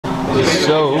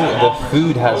So the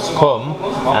food has come,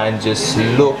 and just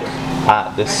look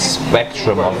at the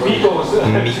spectrum of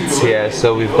meats here.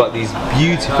 So we've got these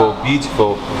beautiful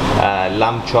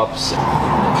lamb chops.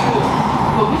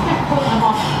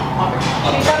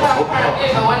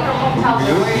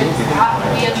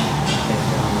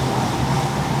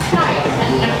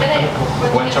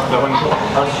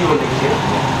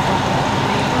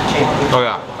 Oh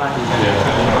yeah.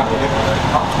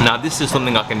 Now this is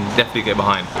something I can definitely get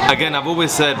behind. Again, I've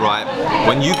always said, right,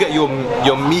 when you get your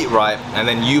meat right and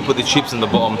then you put the chips in the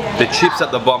bottom, the chips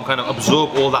at the bottom kind of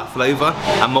absorb all that flavour,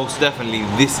 and most definitely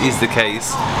this is the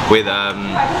case with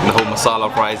the whole masala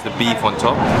fries, the beef on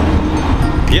top.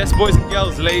 Yes, boys and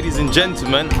girls, ladies and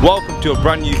gentlemen, welcome to a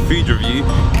brand new food review.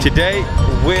 Today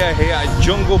we're here at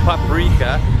Jungle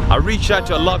Paprika. I reached out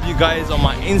to a lot of you guys on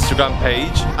my Instagram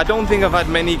page. I don't think I've had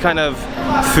many kind of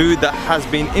food that has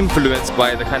been influenced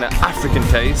by the kind of African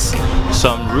taste,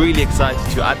 so I'm really excited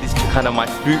to add this to kind of my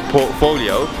food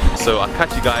portfolio. So I'll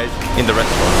catch you guys in the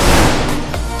restaurant.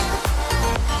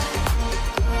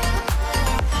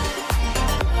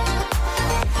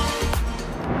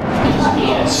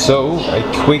 So,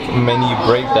 a quick menu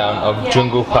breakdown of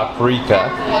Jungle Paprika,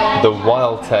 the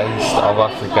wild taste of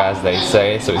Africa, as they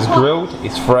say. So it's grilled,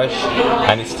 it's fresh,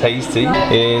 and it's tasty.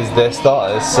 Is their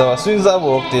starters. So as soon as I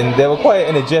walked in, they were quite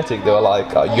energetic. They were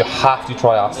like, you have to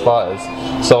try our starters.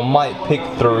 So I might pick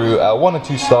through 1 or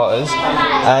 2 starters,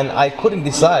 and I couldn't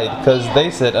decide because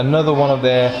they said another one of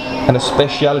their kind of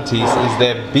specialities is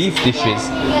their beef dishes.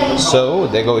 So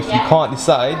they go, if you can't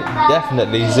decide,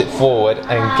 definitely zip forward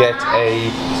and get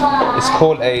it's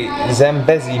called a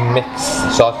Zambezi mix.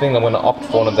 So I think I'm going to opt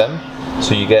for one of them.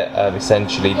 So you get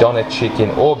essentially doner chicken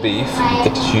or beef. You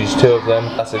get to choose 2 of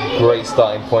them. That's a great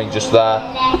starting point just there.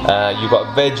 You've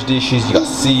got veg dishes, you've got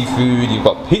seafood, you've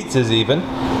got pizzas even.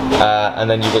 And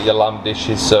then you've got your lamb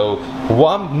dishes. So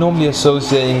what I'm normally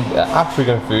associating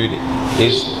African food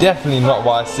is definitely not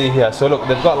what I see here. So look,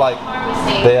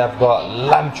 they have got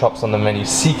lamb chops on the menu,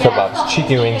 sea kebabs,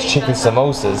 chicken wings, chicken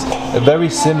samosas, very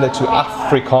similar to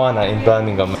Africana in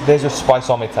Birmingham. There's your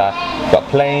spiceometer. You've got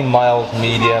plain, mild,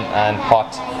 medium, and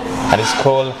hot, and it's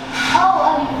called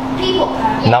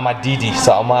Namadidi.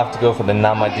 So I might have to go for the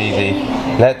Namadidi.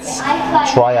 Let's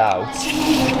try out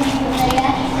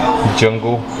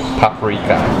Jungle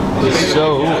Paprika.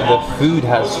 So the food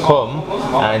has come,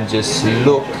 and just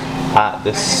look at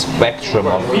the spectrum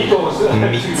of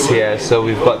meats here. So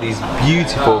we've got these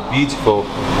beautiful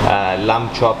lamb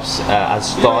chops as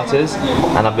starters,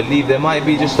 and I believe there might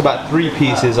be just about 3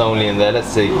 pieces only in there. Let's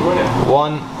see,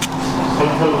 1,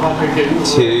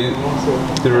 2,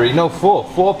 3, no,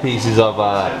 4 pieces of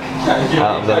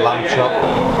the lamb chop.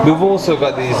 We've also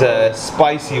got these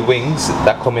spicy wings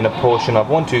that come in a portion of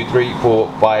 1, 2, 3,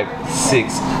 4, 5,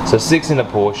 6. So 6 in a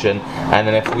portion. And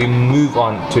then if we move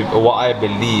on to what I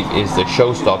believe is the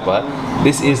showstopper,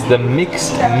 this is the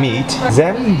mixed meat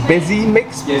Zambezi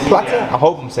mix platter. I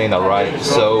hope I'm saying that right.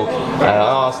 So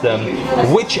I asked them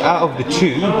which out of the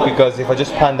 2, because if I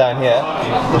just pan down here,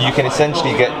 you can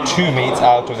essentially get 2 meats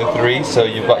out of the 3. So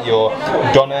you've got your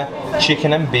doner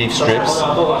chicken and beef strips.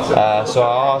 So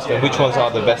I asked them which ones are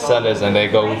the best sellers, and they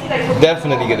go,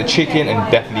 definitely get the chicken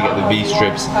and definitely get the beef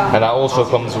strips, and that also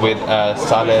comes with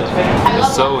salad.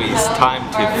 So it's time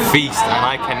to feast, and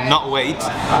I cannot wait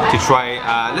to try.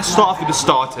 Let's start off with the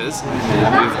starters.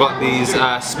 We've got these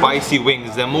spicy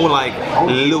wings. They're more like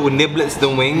little niblets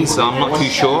than wings, so I'm not too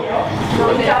sure.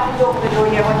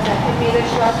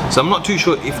 So I'm not too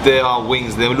sure if they are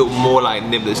wings. They look more like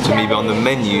niblets to me, but on the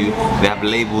menu they have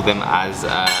labelled them as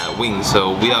wings.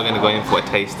 So we are going to go in for a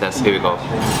taste test. Here we go.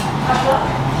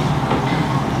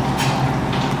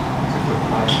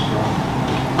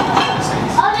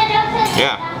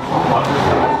 Yeah,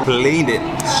 planed it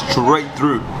straight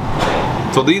through.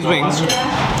 So these wings,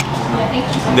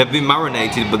 they've been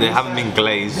marinated, but they haven't been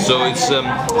glazed. So it's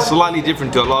slightly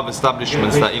different to a lot of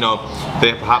establishments that, you know,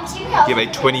 they perhaps give a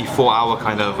 24-hour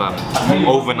kind of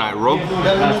overnight rub,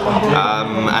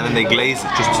 and then they glaze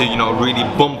it just to, you know, really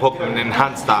bump up and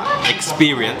enhance that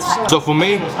experience. So for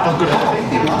me,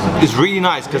 it's really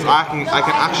nice because I can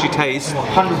actually taste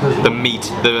the meat,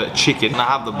 the chicken. I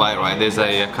have the bite, right? There's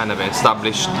a kind of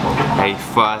established, a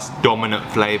first dominant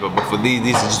flavor, but for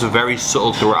these are just very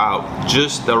subtle throughout,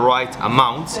 just the right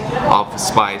amount of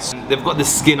spice. They've got the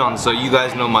skin on, so you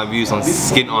guys know my views on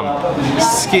skin on.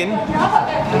 Skin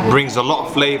brings a lot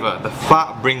of flavor. The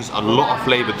fat brings a lot of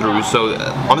flavor through. So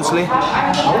honestly,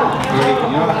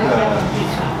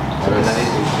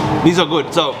 these are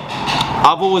good. So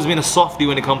I've always been a softie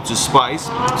when it comes to spice,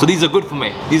 so these are good for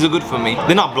me. These are good for me.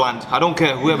 They're not bland. I don't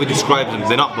care whoever describes them.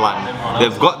 They're not bland.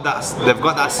 They've got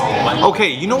that. Okay,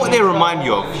 you know what they remind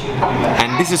you of,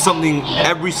 and this is something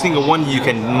every single one of you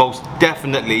can most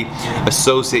definitely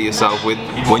associate yourself with.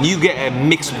 When you get a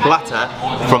mixed platter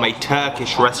from a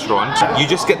Turkish restaurant, you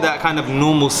just get that kind of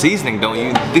normal seasoning, don't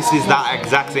you? This is that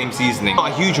exact same seasoning.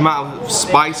 Not a huge amount of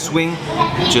spice swing,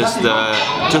 just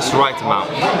right amount.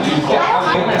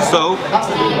 So,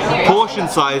 portion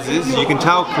sizes, you can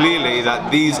tell clearly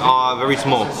that these are very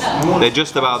small. They're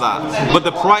just about that. But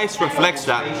the price reflects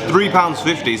that,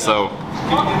 £3.50, so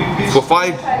for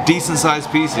 5 decent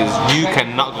sized pieces, you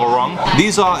cannot go wrong.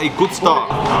 These are a good start.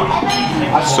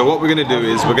 So what we're gonna do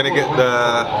is we're gonna get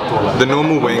the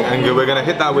normal wing and we're gonna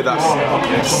hit that with that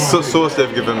sauce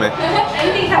they've given me.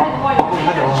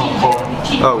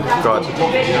 Oh god,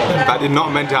 that did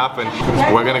not meant to happen.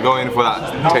 We're gonna go in for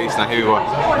that taste now. Here we go.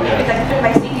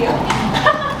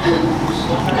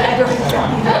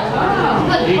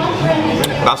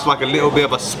 That's like a little bit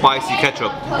of a spicy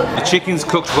ketchup. The chicken's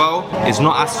cooked well. It's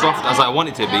not as soft as I want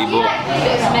it to be, but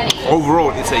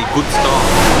overall it's a good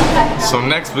start. So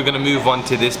next we're gonna move on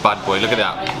to this bad boy. Look at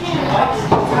that.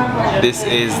 This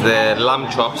is the lamb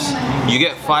chops. You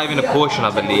get 5 in a portion, I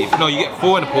believe. No, you get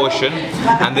 4 in a portion,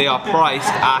 and they are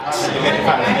priced at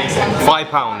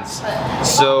 £5.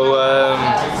 So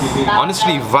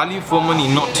honestly, value for money,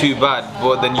 not too bad.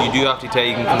 But then you do have to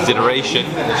take in consideration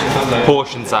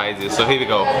portion sizes. So here we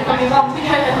go.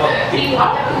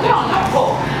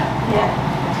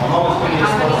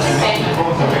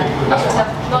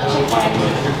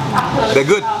 They're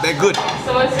good, they're good.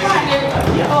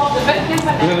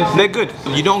 They're good.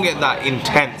 You don't get that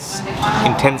intense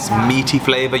meaty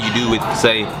flavour you do with,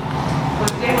 say,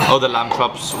 other lamb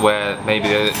chops where maybe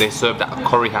they serve that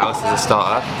curry house as a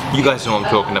starter. You guys know what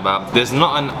I'm talking about. There's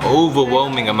not an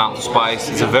overwhelming amount of spice.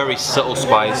 It's a very subtle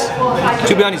spice.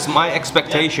 To be honest, my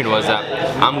expectation was that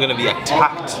I'm gonna be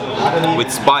attacked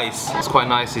with spice. It's quite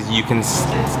nice as you can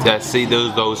see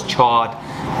those charred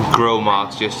grill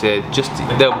marks.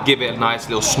 They'll give it a nice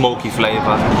little smoky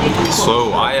flavour.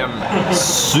 So I am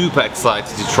super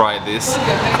excited to try this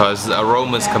because the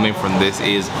aromas coming from this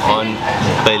is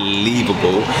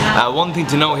unbelievable. One thing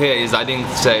to note here is I didn't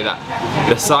say that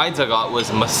the sides I got was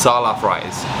masala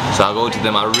fries. So I'll go to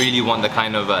them. I really want the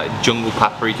kind of jungle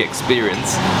paprika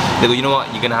experience. They go, you know what,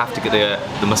 you're gonna have to get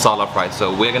the masala fries.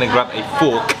 So we're gonna grab a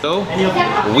fork. So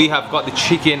we have got the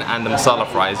chicken and the masala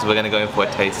fries. We're gonna go in for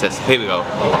a taste test. Here we go.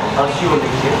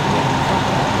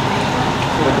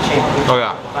 Oh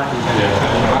yeah.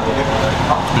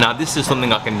 Now this is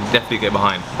something I can definitely get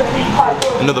behind.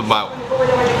 Another bite.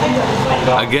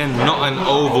 Again, not an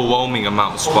overwhelming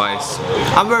amount of spice.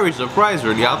 I'm very surprised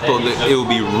really. I thought that it would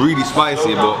be really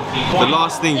spicy, but the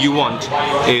last thing you want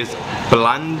is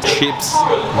bland chips,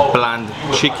 bland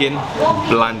chicken,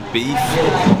 bland beef.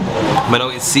 But no,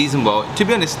 it's seasoned well. To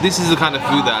be honest, this is the kind of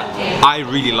food that I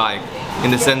really like,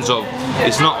 in the sense of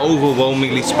it's not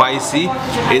overwhelmingly spicy,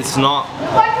 it's not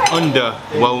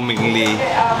underwhelmingly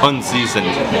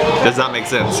unseasoned. Does that make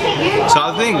sense? So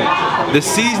I think the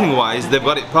seasoning wise, they've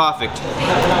got it perfect.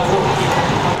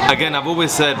 Again, I've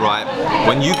always said, right,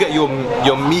 when you get your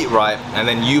meat right and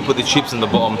then you put the chips in the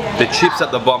bottom, the chips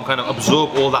at the bottom kind of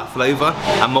absorb all that flavour,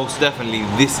 and most definitely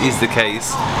this is the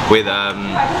case with the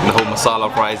whole masala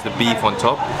fries, the beef on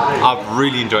top. I've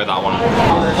really enjoyed that one.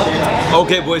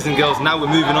 Okay boys and girls, now we're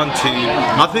moving on to,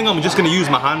 I think I'm just going to use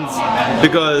my hands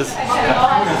because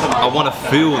I want to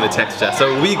feel the texture.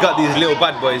 So we got these little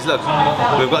bad boys, look,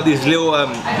 we've got these little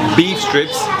beef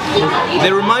strips.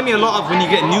 They remind me a lot of when you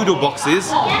get noodle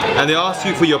boxes and they ask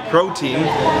you for your protein,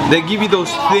 they give you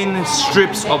those thin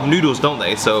strips of noodles, don't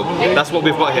they? So that's what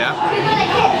we've got here.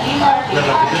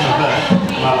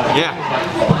 Yeah,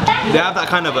 they have that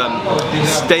kind of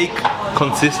steak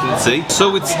consistency. So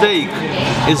with steak,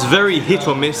 it's very hit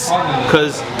or miss,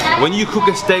 because when you cook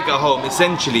a steak at home,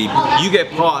 essentially you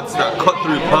get parts that cut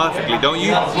through perfectly, don't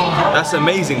you? That's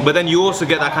amazing, but then you also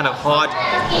get that kind of hard,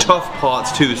 tough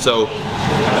parts too. So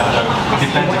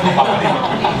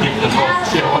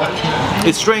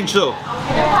it's strange though.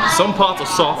 Some parts are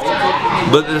soft,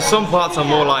 but there's some parts are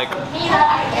more like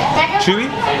chewy.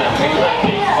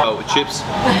 Oh, with chips.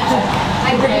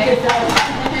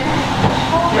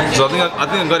 So I think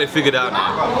I got it figured out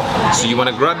now. So you want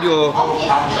to grab your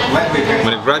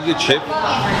chip,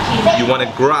 you want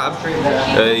to grab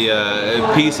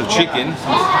a piece of chicken,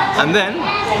 and then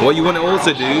what you want to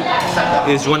also do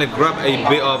is you want to grab a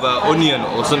bit of onion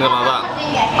or something like that.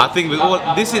 I think with all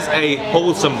this is a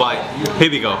wholesome bite. Here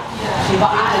we go.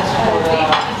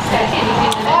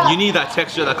 You need that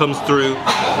texture that comes through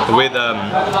with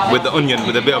the onion,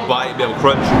 with a bit of bite, a bit of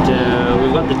crunch. And,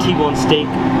 we've got the T-bone steak,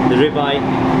 the ribeye,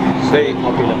 very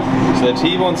popular. So the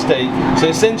T-bone steak. So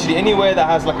essentially, anywhere that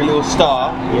has like a little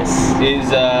star, yes, is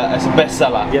it's a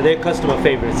bestseller. Yeah, they're customer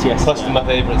favorites. Yes, customer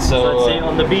favorites. So I'd say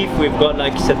on the beef, we've got,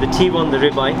 like you said, the T-bone, the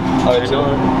ribeye.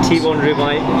 T-bone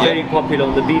ribeye, very popular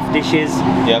on the beef dishes.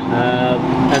 Yep.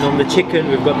 And on the chicken,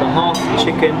 we've got the half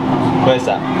chicken. Where's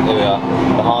that? There we are.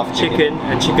 The half chicken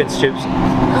and chicken strips.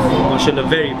 Mashallah,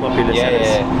 very popular.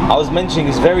 Yeah. I was mentioning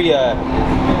it's very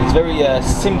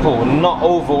simple, not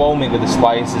overwhelming with the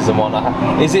spices and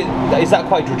whatnot. Is that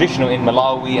quite traditional in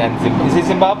Malawi and is it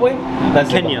Zimbabwe? That's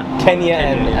Kenya. Kenya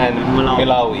and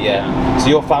Malawi. Yeah. So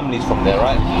your family's from there,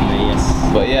 right?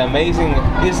 Yes. But yeah, amazing.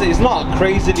 It's not a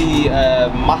crazily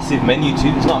massive menu too.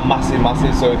 It's not massive.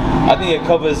 So I think it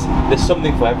covers. There's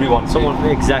something for everyone.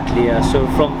 Exactly. Yeah. So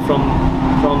from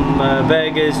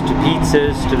burgers to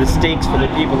pizzas to the steaks for the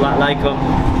people that like them.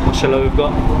 Mashallah, we've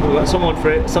got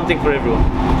something for everyone.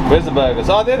 Where's the burgers?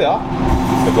 Oh, there they are.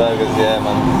 The burgers, yeah,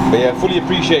 man. But yeah, fully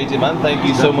appreciate it, man. Thank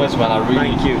you so much, man. I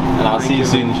really thank you. And I'll see you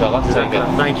soon, inshallah.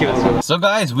 Thank you. So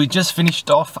guys, we just finished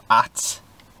off at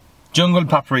Jungle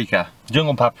Paprika,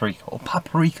 or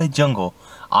Paprika Jungle.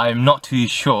 I'm not too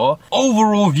sure.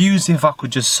 Overall views, if I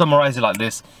could just summarize it like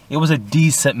this, it was a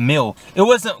decent meal. It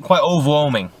wasn't quite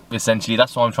overwhelming, essentially,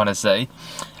 that's what I'm trying to say.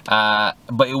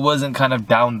 But it wasn't kind of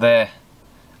down there,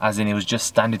 as in it was just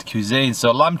standard cuisine.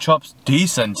 So lamb chops,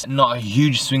 decent, not a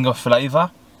huge swing of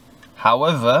flavour.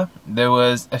 However, there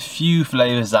was a few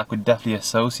flavours that I could definitely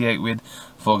associate with.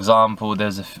 For example,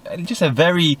 there's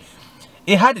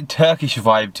it had a Turkish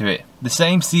vibe to it. The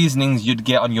same seasonings you'd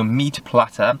get on your meat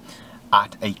platter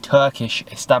at a Turkish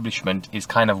establishment is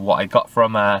kind of what I got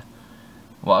from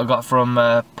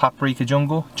Paprika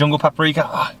Jungle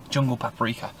Paprika. Jungle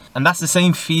Paprika. And that's the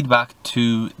same feedback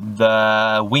to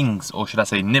the wings, or should I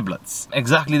say niblets.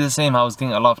 Exactly the same. I was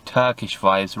getting a lot of Turkish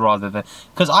vibes rather than,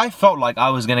 because I felt like I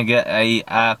was gonna get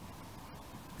a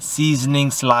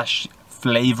seasoning slash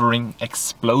flavoring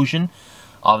explosion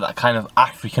of that kind of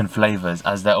African flavors,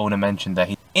 as the owner mentioned there.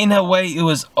 In a way, it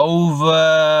was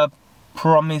over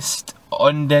promised,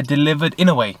 under delivered in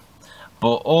a way.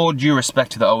 But all due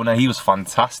respect to the owner, he was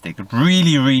fantastic.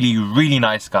 Really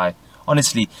nice guy.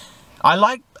 Honestly, I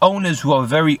like owners who are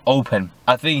very open.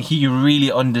 I think he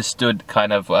really understood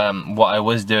kind of what I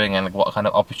was doing and what kind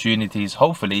of opportunities,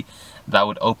 hopefully, that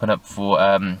would open up for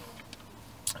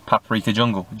Paprika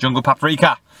Jungle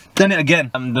Paprika. Done it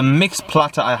again. The mixed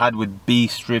platter I had with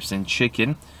beef strips and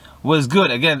chicken was good.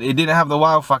 Again, it didn't have the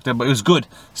wow factor, but it was good.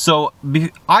 So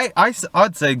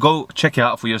I'd say go check it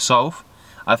out for yourself.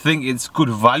 I think it's good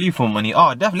value for money.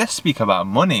 Oh, definitely, let's speak about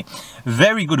money.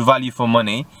 Very good value for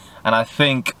money. And I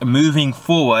think moving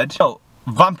forward,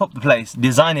 vamp up the place,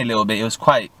 design it a little bit. It was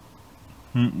quite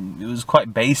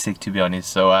basic, to be honest.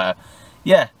 So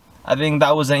yeah, I think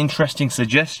that was an interesting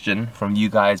suggestion from you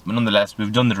guys, but nonetheless,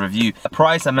 we've done the review. The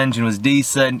price I mentioned was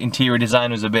decent. Interior design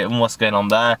was a bit, what's going on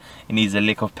there? It needs a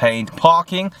lick of paint.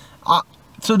 Parking,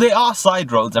 so they are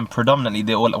side roads, and predominantly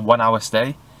they're all a 1 hour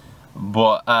stay.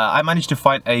 But I managed to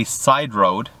find a side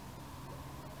road,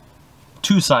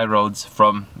 2 side roads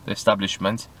from the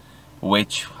establishment,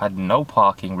 which had no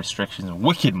parking restrictions.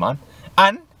 Wicked, man.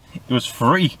 And it was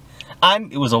free,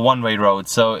 and it was a one-way road.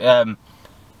 So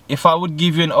if I would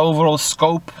give you an overall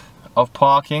scope of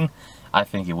parking, I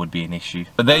think it would be an issue.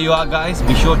 But there you are, guys.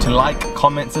 Be sure to like,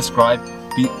 comment, subscribe.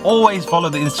 Always follow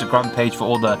the Instagram page for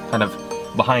all the kind of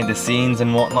behind the scenes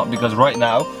and whatnot, because right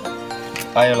now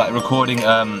I am like recording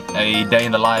a day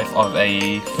in the life of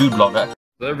a food blogger.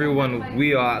 So everyone,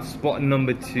 we are at spot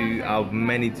number 2 of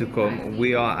many to come.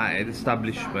 We are at an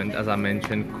establishment, as I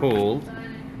mentioned, called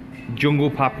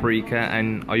Jungle Paprika.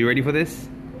 And are you ready for this?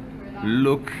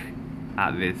 Look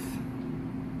at this.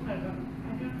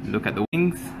 Look at the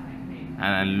wings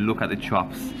and look at the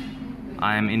chops.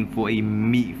 I am in for a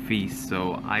meat feast,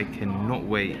 so I cannot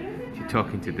wait to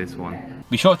talk into this one.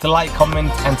 Be sure to like,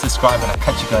 comment and subscribe, and I'll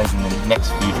catch you guys in the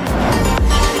next food review.